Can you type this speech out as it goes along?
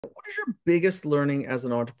What is your biggest learning as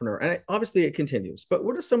an entrepreneur? And obviously it continues, but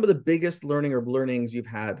what are some of the biggest learning or learnings you've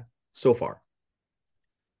had so far?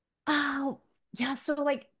 Oh, yeah. So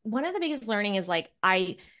like one of the biggest learning is like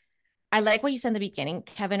I like what you said in the beginning,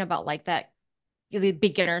 Kevin, about like that the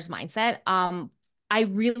beginner's mindset. I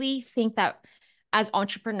really think that as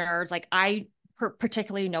entrepreneurs, like I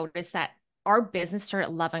particularly noticed that our business started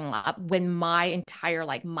leveling up when my entire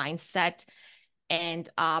like mindset and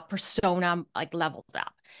persona like leveled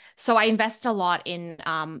up. So I invest a lot in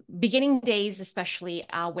beginning days, especially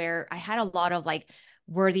where I had a lot of like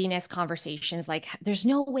worthiness conversations. Like, there's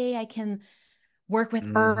no way I can work with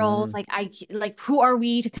Earls. Mm-hmm. Like who are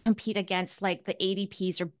we to compete against like the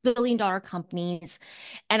ADPs or billion-dollar companies?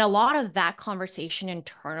 And a lot of that conversation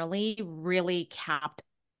internally really capped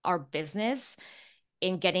our business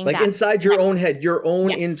in getting Like that inside your own head, your own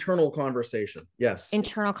yes, internal conversation. Yes.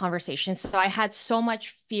 internal conversation. So I had so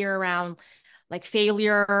much fear around like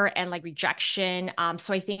failure and like rejection.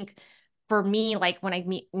 So I think for me, like when I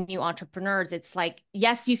meet new entrepreneurs, it's like,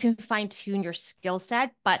 yes, you can fine tune your skill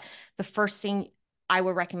set, but the first thing I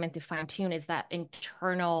would recommend to fine tune is that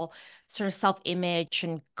internal sort of self image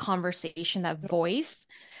and conversation, that voice.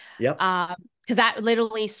 Yep. Um, because that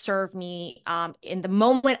literally served me in the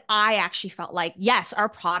moment I actually felt like, yes, our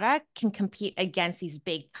product can compete against these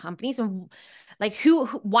big companies. And like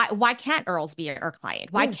why can't Earls be our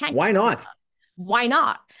client? Why Yeah. can't Why not? why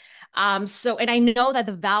not? And I know that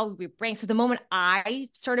the value we bring. So the moment I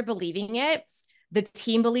started believing it, the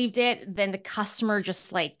team believed it, then the customer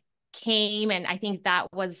just like came. And I think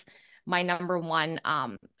that was my number one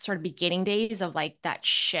sort of beginning days of like that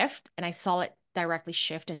shift. And I saw it directly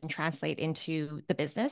shift and translate into the business.